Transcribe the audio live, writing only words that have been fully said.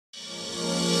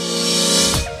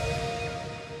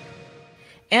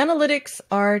Analytics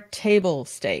are table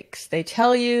stakes. They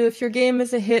tell you if your game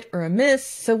is a hit or a miss.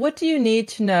 So what do you need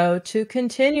to know to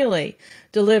continually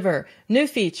deliver new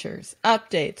features,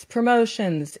 updates,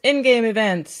 promotions, in-game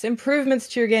events, improvements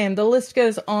to your game? The list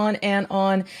goes on and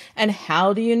on. And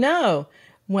how do you know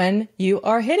when you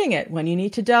are hitting it, when you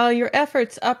need to dial your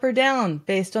efforts up or down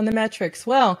based on the metrics?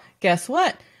 Well, guess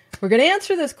what? We're going to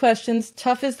answer those questions,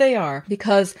 tough as they are,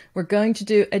 because we're going to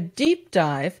do a deep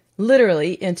dive,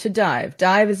 literally, into Dive.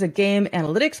 Dive is a game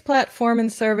analytics platform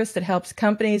and service that helps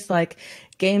companies like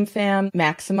GameFam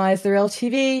maximize their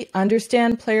LTV,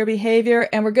 understand player behavior,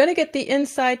 and we're going to get the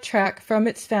inside track from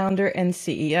its founder and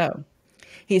CEO.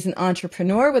 He's an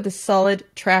entrepreneur with a solid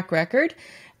track record,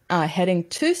 heading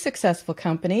two successful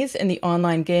companies in the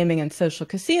online gaming and social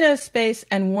casino space,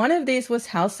 and one of these was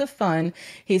House of Fun.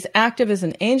 He's active as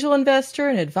an angel investor,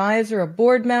 an advisor, a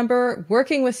board member,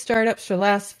 working with startups for the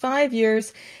last 5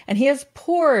 years, and he has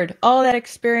poured all that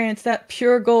experience, that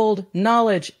pure gold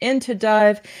knowledge into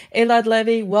Dive. Elad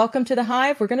Levy, welcome to the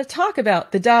Hive. We're going to talk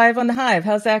about the Dive on the Hive.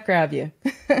 How's that grab you?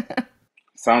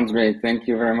 Sounds great. Thank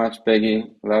you very much,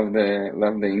 Peggy. Love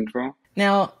the intro.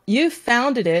 Now, you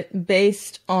founded it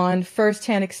based on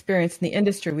firsthand experience in the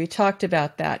industry. We talked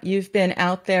about that. You've been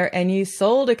out there and you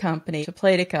sold a company to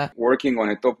Playtika. Working on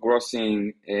a top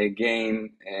grossing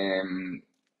game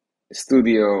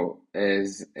studio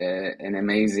is an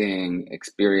amazing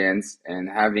experience, and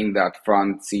having that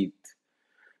front seat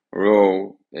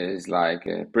row is like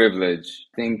a privilege.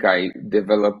 I think I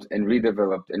developed and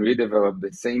redeveloped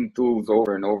the same tools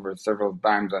over and over several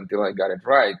times until I got it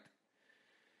right.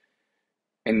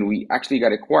 And we actually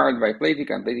got acquired by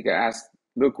Playtika, and Playtika asked,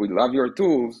 look, we love your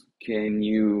tools. Can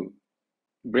you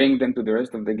bring them to the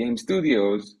rest of the game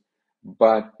studios?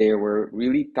 But they were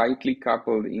really tightly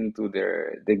coupled into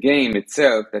the game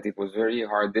itself that it was very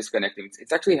hard disconnecting.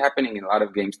 It's actually happening in a lot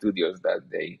of game studios that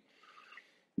they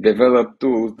develop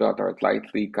tools that are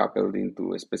tightly coupled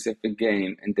into a specific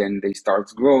game, and then they start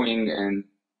growing, and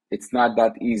it's not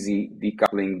that easy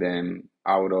decoupling them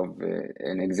out of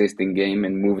an existing game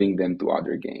and moving them to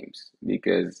other games,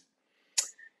 because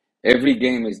every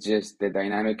game is just, the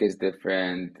dynamic is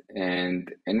different.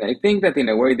 And I think that in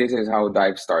a way this is how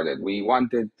Dive started. We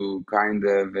wanted to kind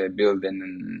of build a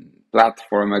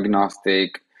platform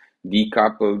agnostic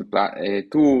decoupled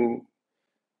tool,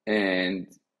 and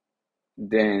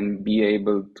then be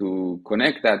able to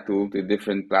connect that tool to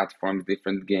different platforms,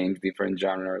 different games, different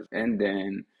genres. And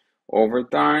then over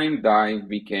time, Dive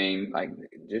became like,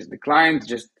 just the clients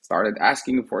just started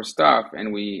asking for stuff,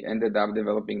 and we ended up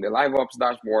developing the live ops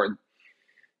dashboard.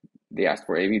 They asked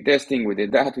for A/B testing. We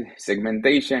did that with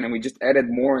segmentation, and we just added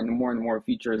more and more and more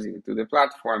features to the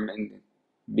platform, and it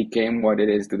became what it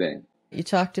is today. You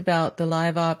talked about the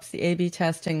live ops, the A/B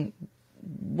testing.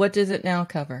 What does it now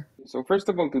cover? So first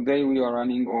of all, today we are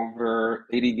running over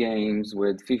 80 games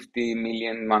with 50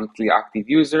 million monthly active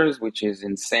users, which is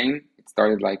insane. It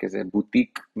started like as a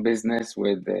boutique business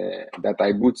with that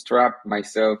I bootstrapped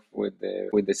myself with the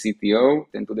CTO.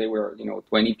 And today we're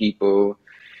 20 people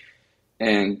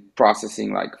and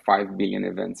processing like 5 billion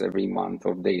events every month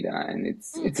of data, and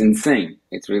it's insane.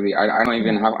 It's really, I don't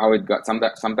even know how it got.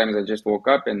 Sometimes I just woke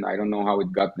up and I don't know how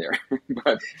it got there,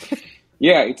 but.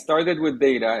 Yeah, it started with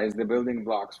data as the building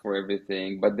blocks for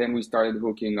everything, but then we started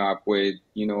hooking up with,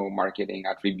 marketing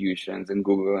attributions and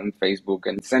Google and Facebook,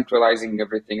 and centralizing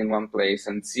everything in one place,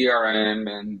 and CRM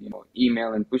and,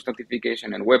 email and push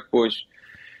notification and web push.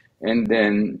 And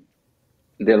then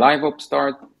the live ops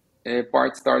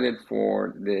part started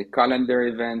for the calendar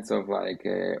events of like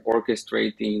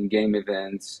orchestrating game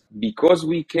events. Because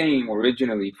we came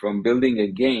originally from building a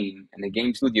game and a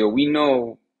game studio, we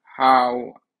know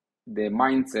how the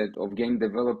mindset of game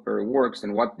developer works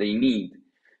and what they need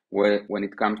when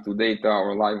it comes to data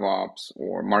or live ops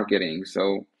or marketing.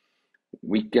 So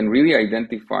we can really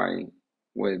identify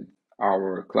with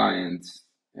our clients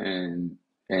and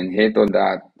hit on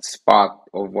that spot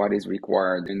of what is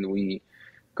required. And we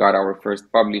got our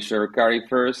first publisher, Carry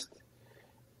First,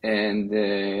 and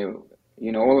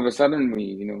all of a sudden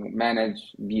we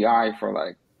manage BI for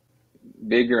like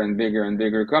bigger and bigger and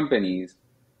bigger companies.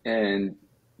 And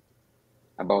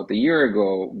about a year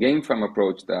ago, GameFam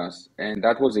approached us, and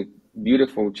that was a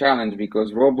beautiful challenge,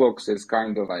 because Roblox is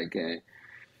kind of like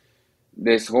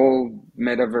this whole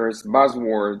metaverse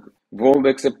buzzword.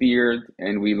 Voldex appeared,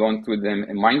 and we launched with them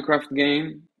a Minecraft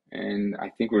game, and I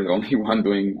think we're the only one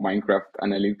doing Minecraft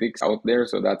analytics out there,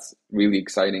 so that's really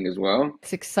exciting as well.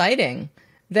 It's exciting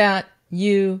that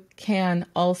you can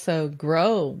also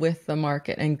grow with the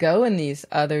market and go in these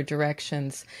other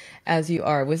directions as you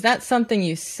are. Was that something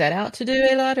you set out to do,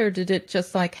 Elad, or did it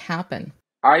just like happen?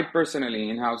 I personally,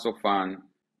 in House of Fun,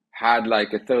 had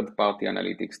like a third-party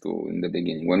analytics tool in the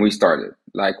beginning when we started,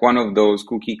 like one of those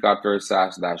cookie cutter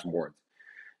SaaS dashboards.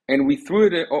 And we threw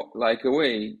it like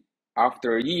away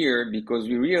after a year because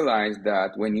we realized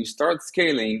that when you start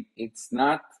scaling, it's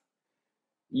not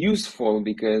useful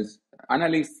because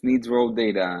analysts need raw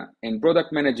data and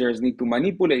product managers need to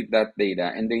manipulate that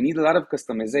data and they need a lot of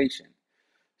customization.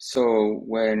 So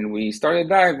when we started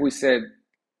Hive, we said,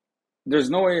 there's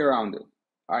no way around it.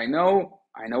 I know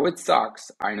it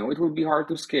sucks. I know it will be hard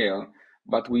to scale,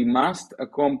 but we must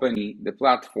accompany the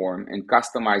platform and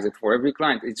customize it for every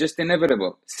client. It's just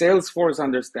inevitable. Salesforce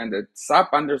understand it,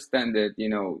 SAP understand it.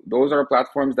 Those are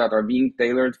platforms that are being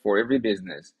tailored for every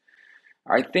business.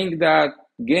 I think that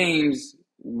games,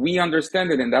 we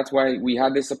understand it, and that's why we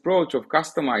had this approach of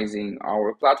customizing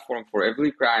our platform for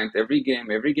every client, every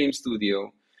game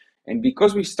studio. And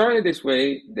because we started this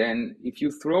way, then if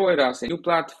you throw at us a new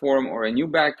platform or a new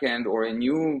backend or a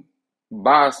new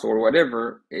bus or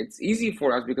whatever, it's easy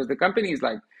for us because the company is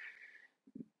like,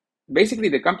 basically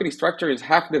the company structure is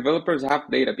half developers, half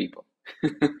data people.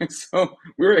 So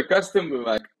we're accustomed to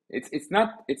like, it's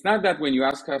not that when you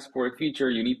ask us for a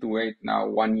feature, you need to wait now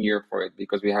 1 year for it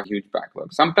because we have huge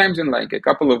backlog. Sometimes in like a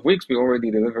couple of weeks, we already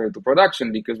deliver it to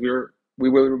production because we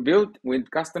were built with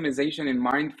customization in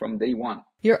mind from day one.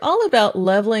 You're all about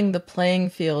leveling the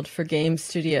playing field for game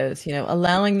studios,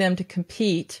 allowing them to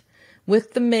compete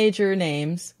with the major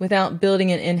names without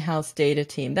building an in-house data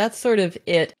team. That's sort of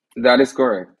it. That is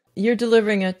correct. You're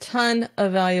delivering a ton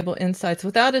of valuable insights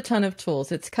without a ton of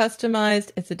tools. It's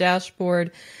customized. It's a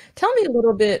dashboard. Tell me a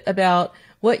little bit about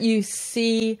what you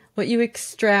see, what you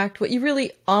extract, what you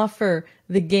really offer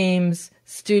the games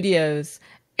studios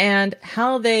and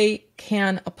how they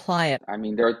can apply it. I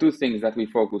mean, there are two things that we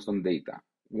focus on data.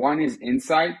 One is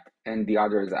insight and the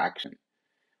other is action.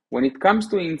 When it comes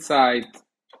to insight,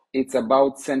 it's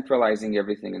about centralizing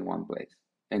everything in one place.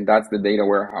 And that's the data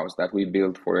warehouse that we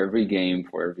build for every game,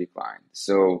 for every client.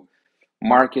 So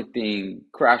marketing,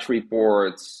 crash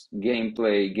reports,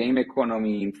 gameplay, game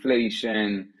economy,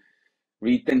 inflation,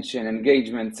 retention,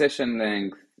 engagement, session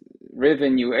length,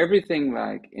 revenue, everything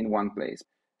like in one place.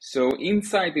 So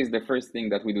insight is the first thing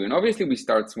that we do. And obviously we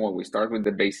start small. We start with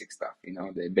the basic stuff,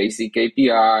 the basic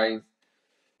KPIs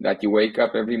that you wake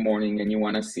up every morning and you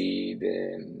want to see,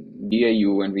 the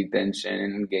BAU and retention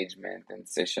and engagement and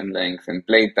session length and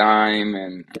playtime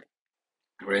and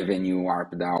revenue,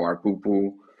 ARPDAU,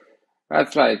 ARPUPU.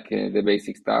 That's like the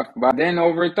basic stuff. But then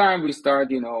over time, we start,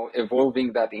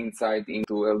 evolving that insight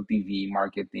into LTV,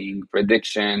 marketing,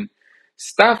 prediction,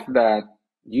 stuff that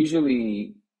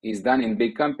usually is done in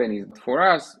big companies. For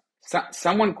us,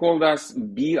 someone called us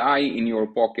BI in your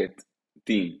pocket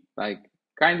team. Like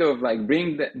kind of like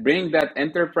bring that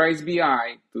enterprise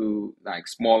BI to like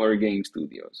smaller game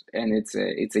studios, and it's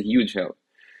a huge help.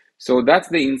 So that's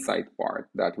the insight part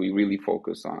that we really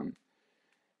focus on.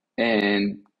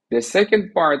 And the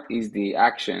second part is the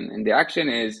action. And the action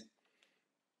is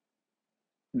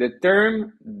the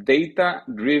term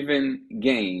data-driven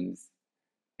games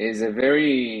is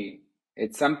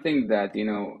it's something that,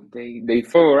 they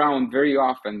throw around very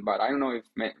often, but I don't know if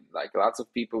like lots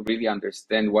of people really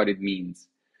understand what it means.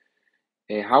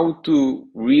 How to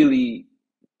really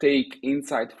take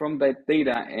insight from that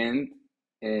data and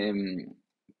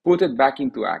put it back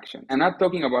into action. I'm not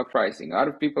talking about pricing. A lot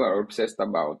of people are obsessed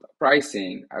about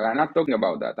pricing. I'm not talking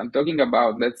about that. I'm talking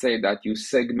about, let's say that you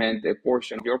segment a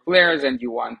portion of your players and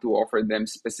you want to offer them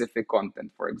specific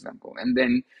content, for example. And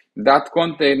then that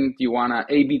content, you want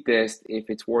to A/B test if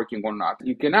it's working or not.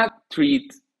 You cannot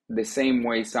treat the same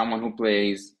way someone who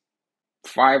plays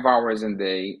 5 hours a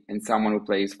day and someone who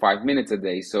plays 5 minutes a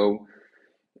day. So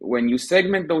when you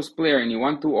segment those players and you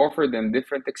want to offer them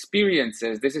different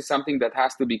experiences, this is something that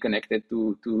has to be connected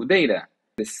to data.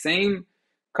 The same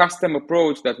custom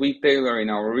approach that we tailor in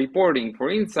our reporting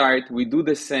for insight, we do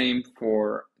the same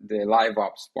for the live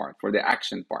ops part, for the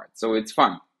action part. So it's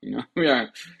fun.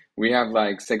 We have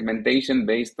like segmentation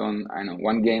based on, I know,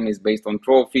 one game is based on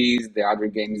trophies, the other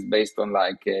game is based on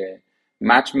like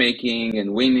matchmaking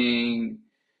and winning,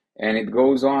 and it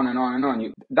goes on and on and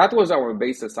on. That was our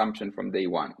base assumption from day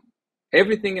one.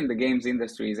 Everything in the games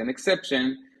industry is an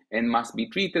exception and must be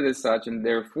treated as such, and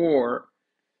therefore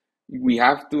we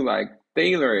have to like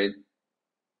tailor it,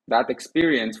 that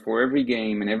experience for every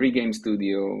game and every game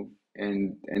studio,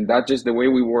 and that's just the way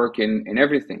we work in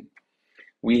everything.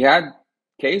 We had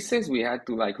cases we had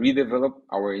to like redevelop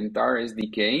our entire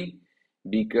SDK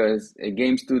because a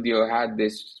game studio had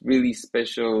this really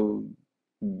special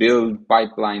build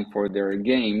pipeline for their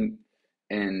game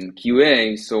and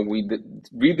QA, so we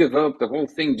redeveloped the whole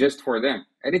thing just for them,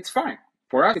 and it's fine.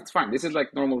 For us, it's fine. This is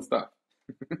like normal stuff.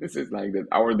 This is like that.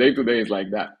 Our day to day is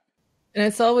like that. And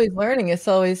it's always learning, it's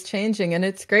always changing. And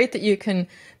it's great that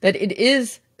that it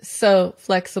is so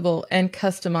flexible and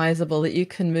customizable that you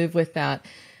can move with that.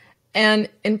 And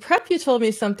in prep, you told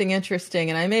me something interesting,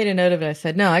 and I made a note of it. I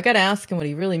said, no, I got to ask him what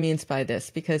he really means by this,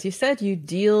 because you said you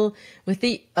deal with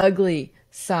the ugly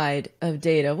side of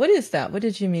data. What is that? What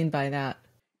did you mean by that?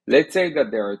 Let's say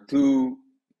that there are two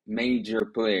major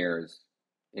players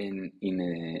in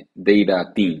a data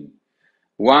team.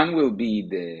 One will be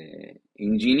the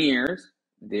engineers.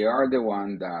 They are the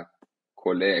one that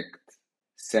collect,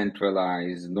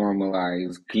 centralize,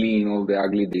 normalize, clean all the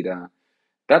ugly data.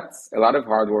 That's a lot of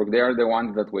hard work. They are the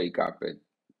ones that wake up at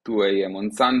 2 a.m.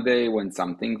 on Sunday when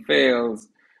something fails,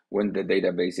 when the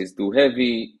database is too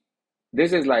heavy.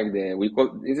 This is like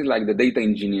the data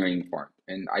engineering part,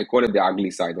 and I call it the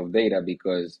ugly side of data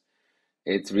because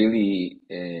it's really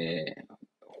a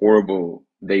horrible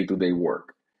day-to-day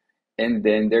work. And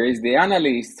then there is the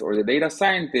analysts or the data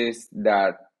scientists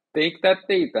that take that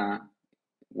data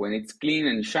when it's clean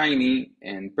and shiny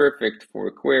and perfect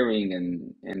for querying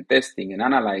and testing and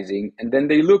analyzing, and then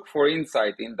they look for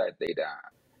insight in that data.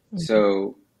 Mhm.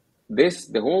 So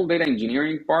the whole data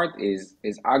engineering part is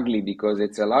ugly because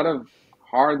it's a lot of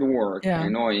hard work, Yeah.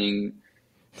 annoying,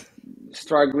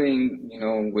 struggling,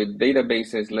 with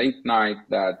databases late night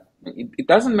that it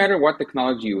doesn't matter what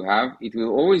technology you have, it will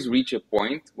always reach a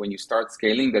point when you start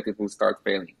scaling that it will start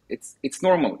failing. It's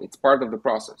normal. It's part of the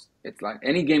process. It's like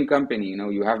any game company,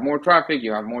 you have more traffic,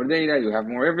 you have more data, you have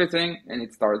more everything, and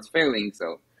it starts failing.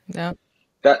 So Yeah.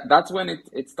 that's when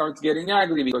it starts getting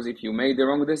ugly because if you made the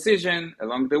wrong decision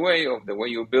along the way of the way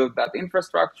you build that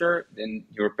infrastructure, then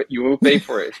you will pay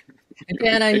for it. You will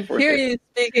Again, I pay for hear it you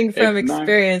speaking from at night.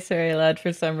 experience, Harry Lad,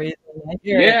 for some reason. I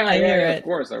hear it. Yeah, I yeah, hear yeah, of it.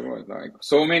 course I was. Like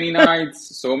so many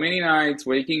nights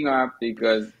waking up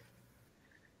because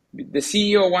the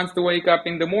CEO wants to wake up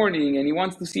in the morning and he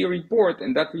wants to see a report,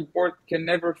 and that report can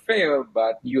never fail,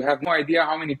 but you have no idea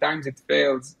how many times it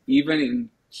fails, even in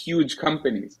huge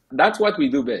companies. That's what we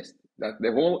do best. That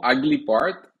the whole ugly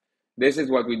part, this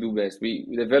is what we do best. We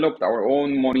developed our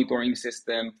own monitoring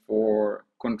system for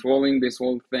controlling this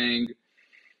whole thing,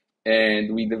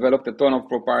 and we developed a ton of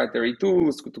proprietary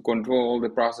tools to control all the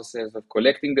processes of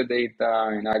collecting the data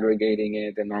and aggregating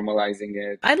it and normalizing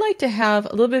it. I'd like to have a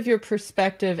little bit of your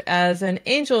perspective as an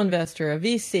angel investor, a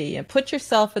VC, and put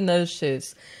yourself in those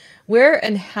shoes. Where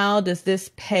and how does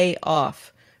this pay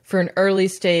off for an early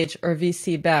stage or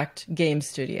VC backed game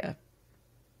studio?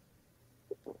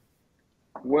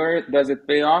 Where does it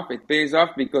pay off? It pays off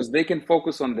because they can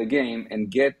focus on the game and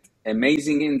get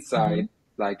amazing Mm-hmm. insight,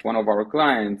 like one of our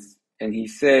clients. And he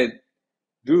said,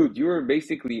 dude, you're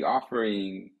basically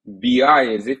offering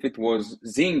BI as if it was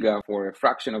Zynga for a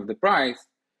fraction of the price,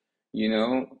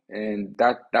 and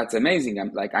that's amazing.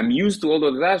 I'm used to all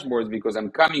of the dashboards because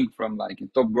I'm coming from like a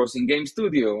top grossing game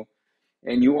studio,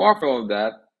 and you offer all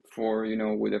that for,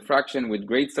 with a fraction, with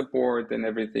great support and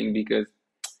everything, because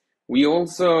we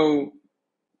also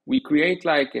we create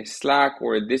like a Slack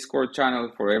or a Discord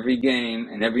channel for every game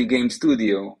and every game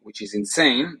studio, which is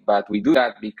insane. But we do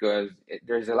that because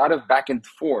there's a lot of back and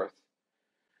forth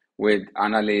with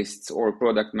analysts or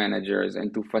product managers.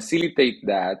 And to facilitate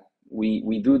that,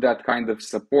 we do that kind of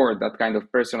support, that kind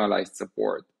of personalized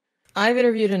support. I've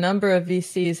interviewed a number of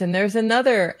VCs, and there's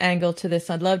another angle to this.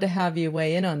 I'd love to have you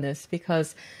weigh in on this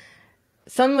because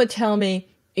some would tell me,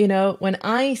 when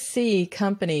I see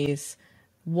companies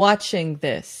watching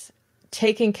this,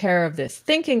 taking care of this,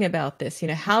 thinking about this,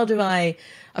 how do I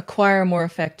acquire more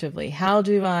effectively? How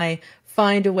do I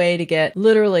find a way to get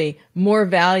literally more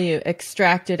value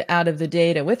extracted out of the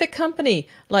data with a company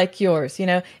like yours?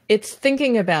 It's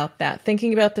thinking about that,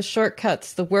 thinking about the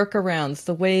shortcuts, the workarounds,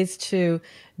 the ways to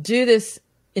do this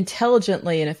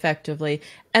intelligently and effectively.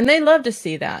 And they love to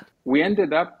see that. We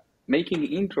ended up making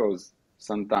intros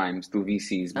sometimes to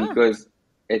VCs Ah, because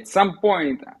at some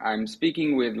point I'm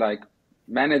speaking with like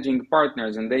managing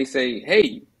partners and they say,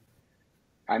 hey,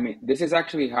 I mean, this is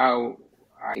actually how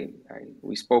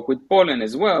we spoke with Poland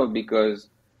as well, because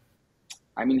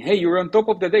I mean, hey, you're on top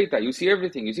of the data. You see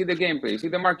everything. You see the gameplay. You see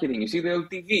the marketing. You see the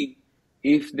LTV.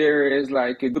 If there is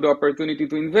like a good opportunity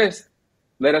to invest,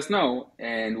 let us know.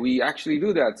 And we actually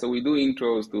do that. So we do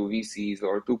intros to VCs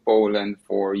or to Poland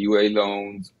for UA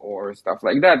loans or stuff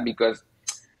like that, because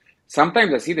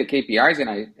sometimes I see the KPIs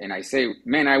and I say,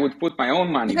 man, I would put my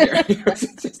own money there because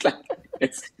it's just like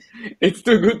it's it's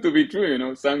too good to be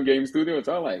true. Some game studios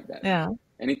are like that, yeah.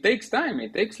 and it takes time.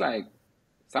 It takes like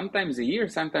sometimes a year,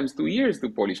 sometimes 2 years to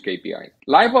polish KPIs.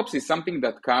 Live ops is something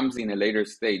that comes in a later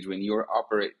stage when you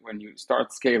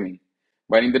start scaling.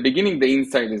 But in the beginning, the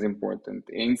insight is important.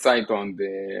 Insight on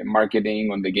the marketing,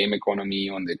 on the game economy,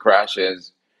 on the crashes,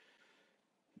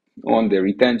 on the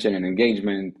retention and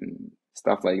engagement and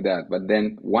stuff like that. But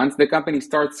then once the company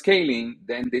starts scaling,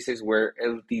 then this is where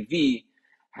LTV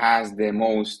has the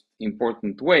most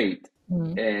important weight.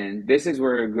 And this is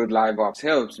where good live ops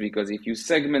helps, because if you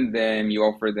segment them, you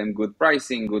offer them good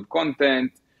pricing, good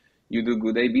content, you do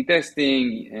good A/B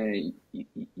testing,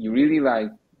 you really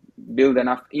like build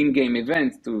enough in-game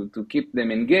events to keep them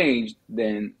engaged,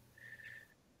 then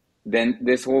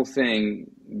this whole thing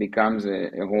becomes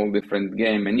a whole different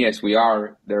game. And yes, we are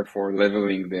therefore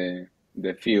leveling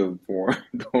the field for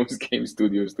those game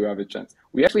studios to have a chance.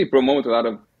 We actually promote a lot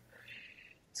of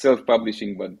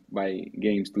self-publishing, but by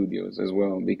game studios as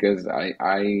well, because I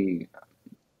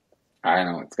don't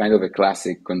know, it's kind of a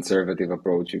classic conservative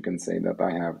approach, you can say, that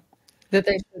I have, That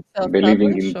they should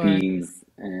believing self-publish, in or teams.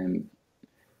 And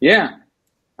yeah,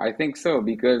 I think so,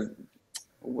 because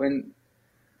when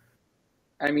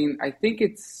I think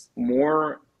it's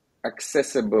more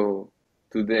accessible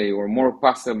today, or more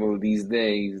possible these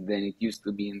days, than it used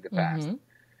to be in the past.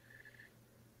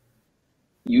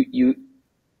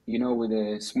 You know, with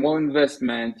a small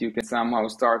investment, you can somehow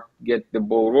get the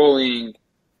ball rolling,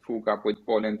 hook up with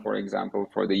Poland, for example,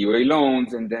 for the UA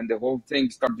loans, and then the whole thing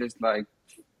start just like,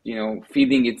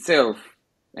 feeding itself,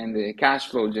 and the cash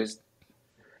flow just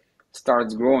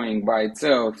starts growing by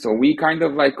itself. So we kind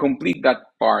of like complete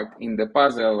that part in the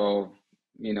puzzle of,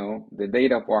 the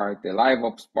data part, the live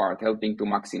ops part, helping to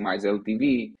maximize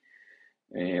LTV,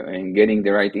 and getting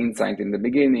the right insight in the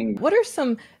beginning. what are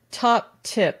some top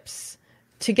tips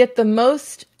to get the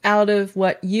most out of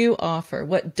what you offer,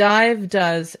 what Dive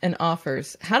does and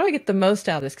offers? How do I get the most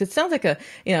out of this? Because it sounds like a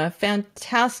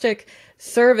fantastic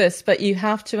service, but you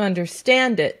have to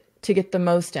understand it to get the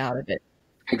most out of it.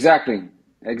 Exactly,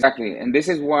 exactly. And this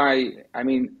is why,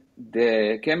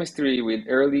 the chemistry with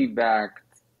early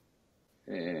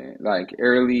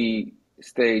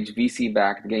stage VC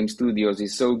backed game studios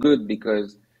is so good,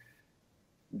 because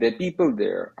the people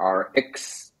there are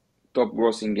ex top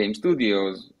grossing game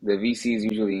studios. The VCs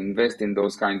usually invest in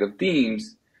those kind of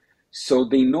teams, so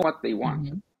they know what they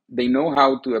want. They know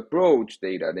how to approach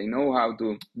data. They know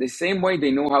the same way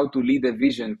they know how to lead a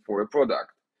vision for a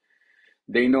product.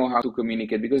 They know how to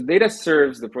communicate, because data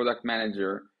serves the product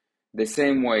manager the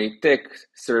same way tech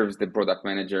serves the product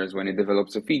managers when it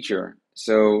develops a feature.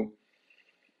 So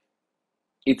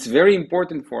it's very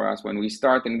important for us, when we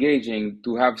start engaging,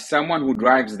 to have someone who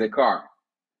drives the car,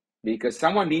 because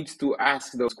someone needs to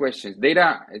ask those questions.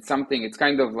 Data, it's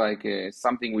kind of like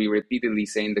something we repeatedly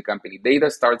say in the company.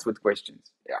 Data starts with questions.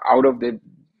 Out of the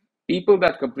people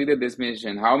that completed this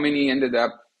mission, how many ended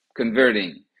up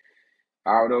converting?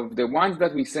 Out of the ones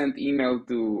that we sent email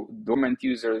to dormant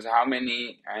users, how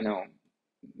many,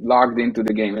 logged into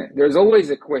the game? There's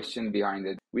always a question behind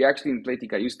it. We actually in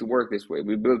Playtika used to work this way.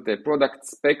 We built a product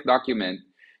spec document,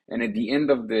 and at the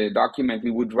end of the document, we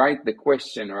would write the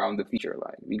question around the feature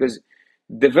line. Because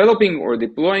developing or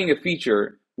deploying a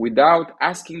feature without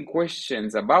asking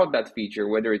questions about that feature,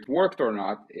 whether it worked or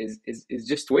not, is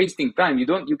just wasting time. You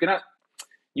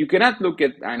cannot look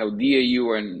at,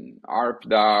 DAU and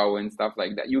ARPDAU and stuff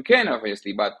like that. You can,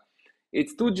 obviously, but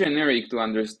it's too generic to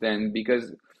understand,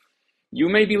 because you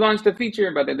maybe launched a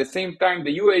feature, but at the same time,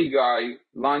 the UA guy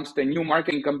launched a new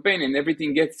marketing campaign and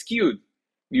everything gets skewed.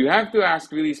 You have to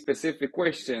ask really specific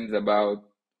questions about,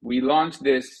 we launched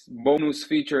this bonus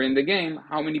feature in the game,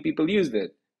 how many people used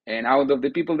it? And out of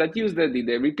the people that used it, did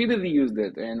they repeatedly use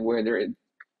it? And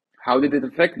how did it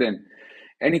affect them?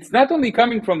 And it's not only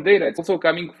coming from data, it's also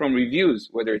coming from reviews,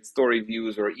 whether it's store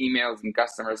reviews or emails and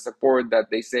customer support, that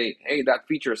they say, hey, that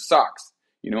feature sucks.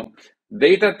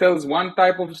 Data tells one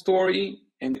type of story,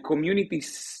 and the community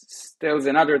tells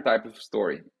another type of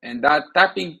story. And that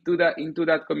tapping into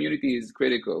that community is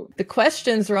critical. The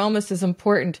questions are almost as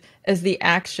important as the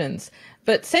actions.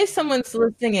 But say someone's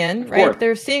listening in, right?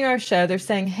 They're seeing our show. They're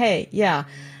saying, hey, yeah,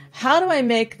 how do I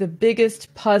make the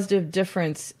biggest positive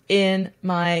difference in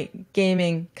my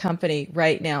gaming company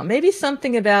right now? Maybe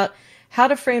something about how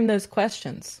to frame those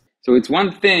questions. So it's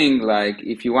one thing, like,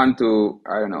 if you want to,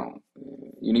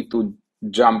 you need to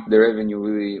jump the revenue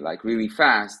really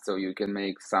fast, so you can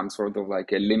make some sort of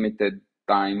like a limited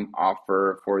time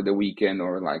offer for the weekend,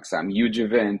 or like some huge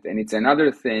event. And it's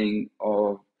another thing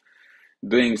of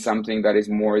doing something that is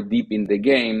more deep in the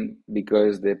game,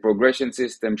 because the progression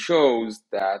system shows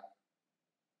that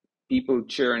people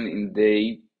churn in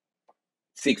day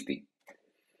 60.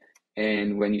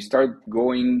 And when you start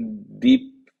going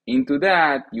deep into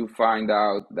that, you find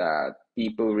out that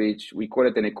people reach, we call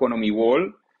it an economy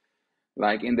wall.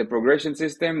 Like in the progression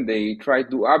system, they try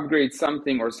to upgrade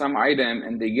something or some item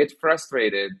and they get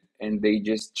frustrated and they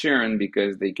just churn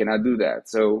because they cannot do that.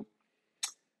 So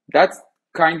that's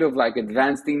kind of like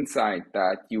advanced insight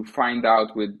that you find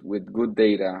out with good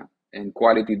data and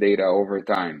quality data over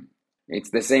time.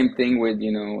 It's the same thing with,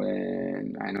 I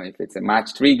don't know if it's a match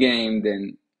three game,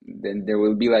 then there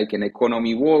will be like an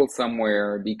economy wall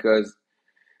somewhere because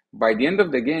by the end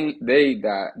of the day,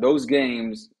 that those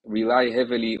games rely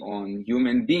heavily on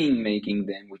human being making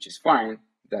them, which is fine.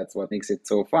 That's what makes it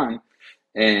so fun.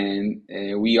 And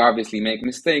we obviously make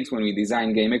mistakes when we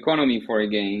design game economy for a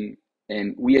game,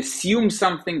 and we assume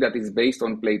something that is based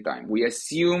on playtime. We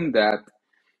assume that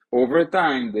over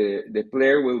time the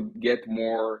player will get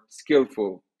more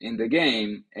skillful in the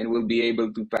game and will be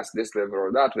able to pass this level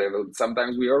or that level.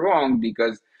 Sometimes we are wrong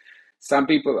because some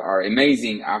people are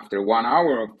amazing after 1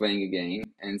 hour of playing a game,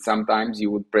 and sometimes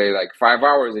you would play like 5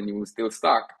 hours and you will still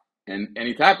stuck. And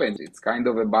it happens. It's kind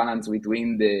of a balance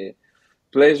between the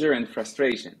pleasure and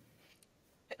frustration.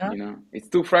 Yeah. It's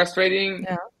too frustrating,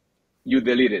 Yeah. you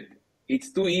delete it.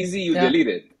 It's too easy, you Yeah. delete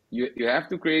it. You have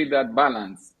to create that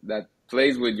balance that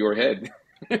plays with your head.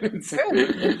 True.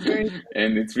 It's very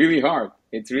And it's really hard.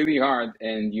 It's really hard,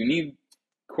 and you need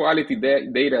quality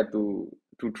data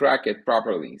to track it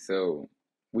properly. So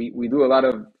we do a lot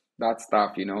of that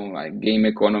stuff, like game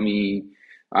economy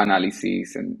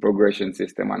analysis and progression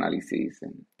system analysis.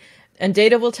 And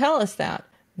data will tell us that.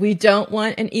 We don't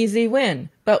want an easy win,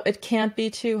 but it can't be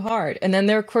too hard. And then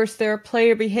of course, there are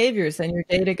player behaviors, and your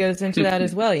data goes into that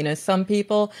as well. Some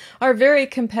people are very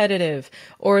competitive,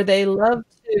 or they love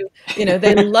to,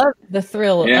 they love the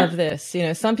thrill Yeah, of this.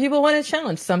 Some people want a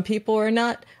challenge. Some people are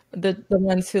not the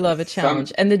ones who love a challenge.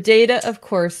 some And the data, of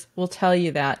course, will tell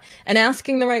you that. And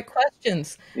asking the right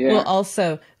questions will yeah,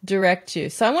 also direct you.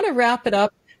 So I want to wrap it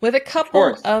up with a of couple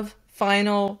course. of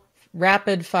final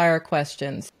rapid fire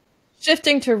questions.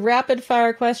 Shifting to rapid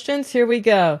fire questions, here we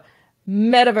go.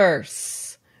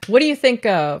 Metaverse. What do you think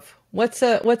of? What's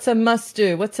a must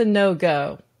do? What's a no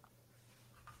go?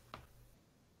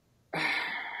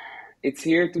 It's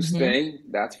here to Hmm. stay,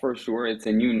 that's for sure. It's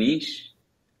a new niche.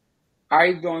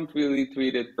 I don't really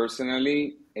treat it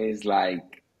personally as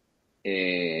like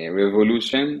a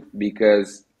revolution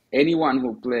because anyone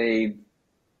who played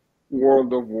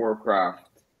World of Warcraft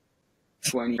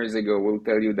 20 years ago will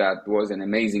tell you that was an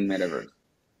amazing metaverse.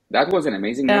 That was an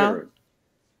amazing Yeah. metaverse.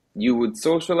 You would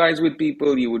socialize with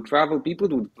people, you would travel, people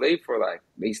would play for like,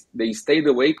 they stayed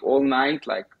awake all night,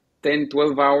 like 10,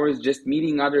 12 hours, just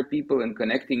meeting other people and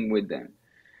connecting with them.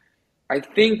 I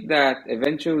think that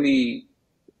eventually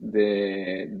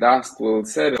the dust will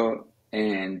settle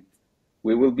and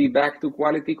we will be back to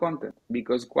quality content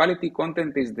because quality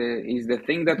content is the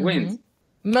thing that Hmm. wins.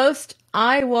 Most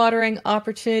eye-watering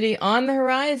opportunity on the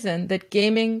horizon that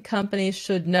gaming companies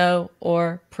should know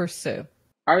or pursue.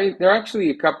 There are actually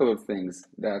a couple of things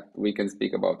that we can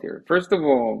speak about here. First of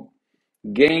all,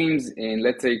 games in,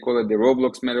 let's say, call it the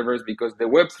Roblox metaverse, because the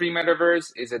Web3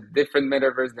 metaverse is a different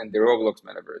metaverse than the Roblox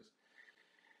metaverse.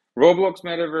 Roblox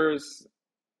metaverse,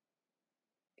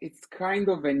 it's kind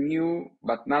of a new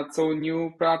but not so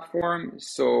new platform,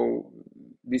 so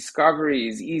discovery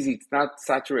is easy. It's not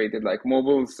saturated like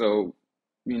mobile, so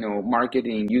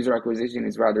marketing, user acquisition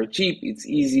is rather cheap. It's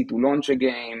easy to launch a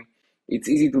game, it's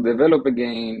easy to develop a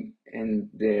game, and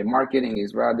the marketing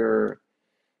is rather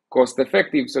cost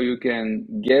effective, so you can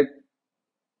get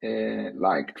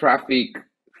like traffic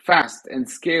fast and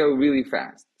scale really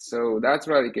fast. So that's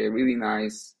like a really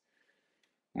nice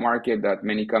market that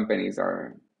many companies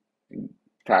are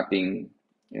tapping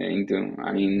into.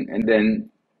 I mean, and then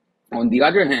on the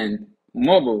other hand,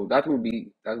 mobile, that will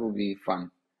be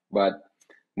fun. But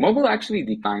mobile actually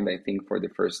declined, I think, for the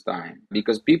first time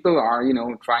because people are,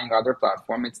 trying other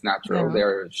platform. It's natural. Yeah.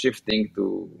 They're shifting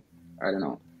to, I don't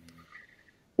know,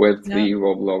 Yeah. Web3,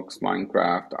 Roblox,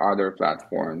 Minecraft, other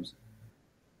platforms,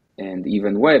 and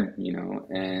even web,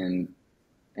 and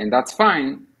that's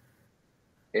fine.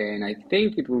 And I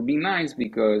think it will be nice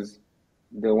because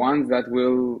the ones that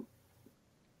will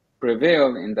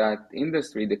prevail in that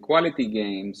industry, the quality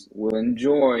games, will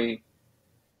enjoy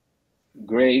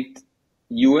great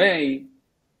UA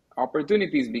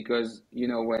opportunities because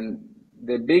when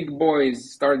the big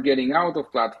boys start getting out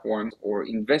of platforms or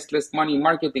invest less money in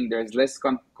marketing, there's less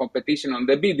competition on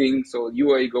the bidding, so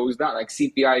UA goes down, like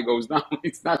CPI goes down.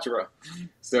 It's natural.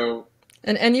 So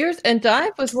And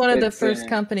Dive was one of the it's first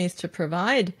companies to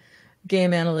provide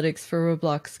game analytics for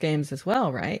Roblox games as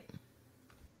well, right?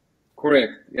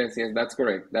 correct. Yes, yes, that's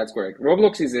correct. That's correct.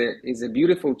 Roblox is a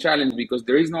beautiful challenge because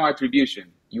there is no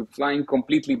attribution. You're flying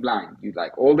completely blind. You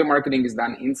like all the marketing is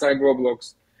done inside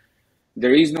Roblox.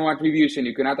 There is no attribution.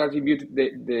 You cannot attribute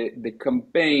the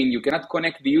campaign. You cannot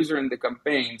connect the user and the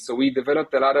campaign. So we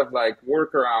developed a lot of like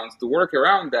workarounds to work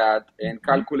around that and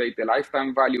calculate the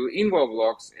lifetime value in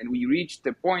Roblox. And we reached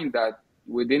the point that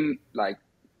within like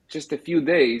just a few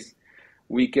days,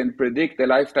 we can predict the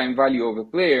lifetime value of a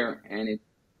player, and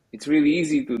it's really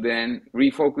easy to then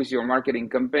refocus your marketing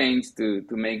campaigns to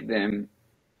make them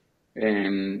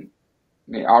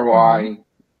ROI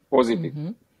positive.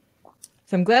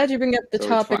 So I'm glad you bring up the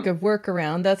topic of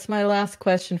workaround. That's my last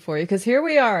question for you, because here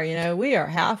we are, we are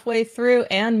halfway through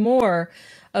and more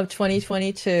of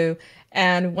 2022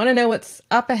 and want to know what's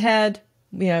up ahead.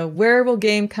 Where will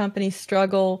game companies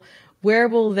struggle? Where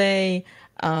will they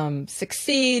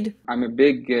succeed? I'm a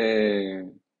big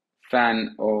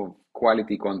fan of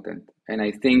quality content, and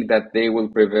I think that they will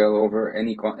prevail over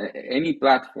any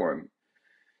platform.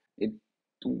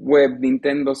 Web,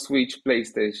 Nintendo Switch,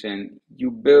 PlayStation, you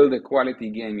build a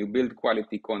quality game, you build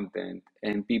quality content,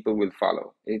 and people will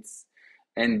follow.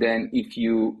 And then if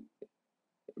you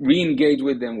re-engage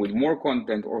with them with more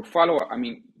content or follow up,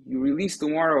 you release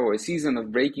tomorrow a season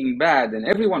of Breaking Bad and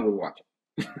everyone will watch it.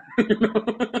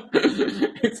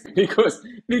 It's because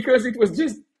it was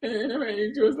just,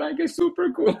 it was like a super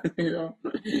cool,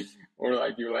 or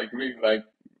like you really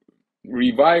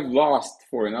revive Lost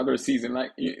for another season.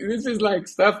 Like, this is like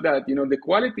stuff that, the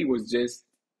quality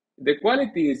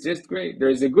is just great.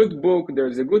 There's a good book,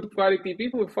 there's a good quality,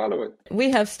 people will follow it.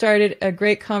 We have started a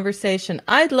great conversation.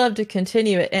 I'd love to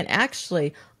continue it, and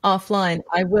actually offline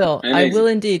I will. Amazing. I will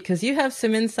indeed, because you have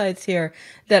some insights here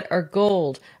that are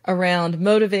gold around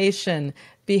motivation,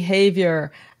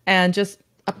 behavior, and just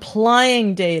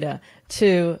applying data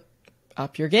to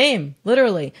up your game,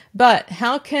 literally. But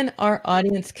how can our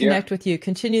audience connect with you,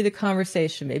 continue the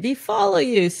conversation, maybe follow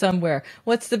you somewhere?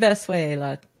 What's the best way,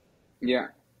 Elad? Yeah.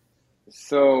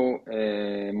 So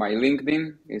my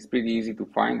LinkedIn is pretty easy to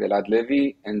find, Elad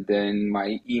Levy, and then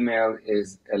my email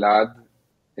is Elad,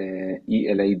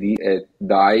 ELAD,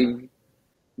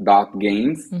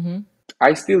 @dive.games.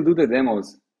 I still do the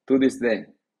demos to this day.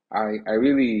 I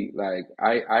really I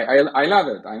love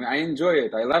it. I enjoy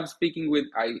it. I love speaking with,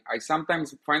 I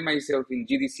sometimes find myself in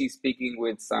GDC speaking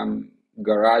with some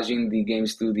garage indie game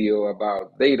studio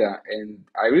about data, and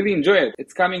I really enjoy it.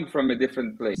 It's coming from a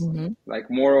different place, like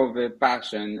more of a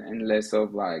passion and less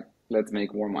of like, let's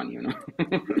make more money, No,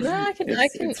 I can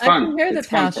hear the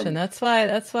passion. That's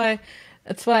why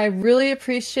I really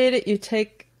appreciate it. You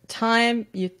take time,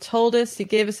 you told us, you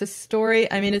gave us a story.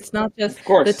 It's not just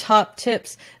the top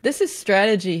tips. This is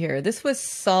strategy here. This was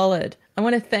solid. I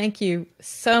want to thank you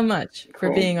so much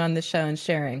for being on the show and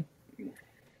sharing.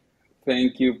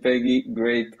 Thank you, Peggy.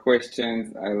 Great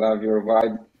questions. I love your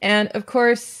vibe. And of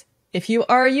course, if you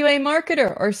are a UA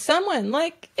marketer or someone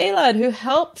like Elad who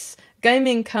helps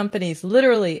gaming companies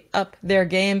literally up their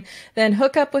game, then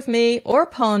hook up with me or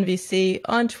Pollen VC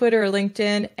on Twitter or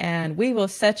LinkedIn, and we will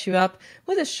set you up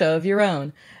with a show of your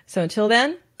own. So until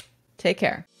then, take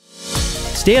care.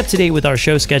 Stay up to date with our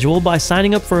show schedule by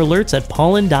signing up for alerts at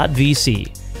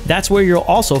pollen.vc. That's where you'll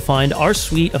also find our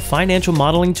suite of financial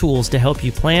modeling tools to help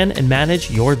you plan and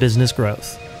manage your business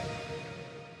growth.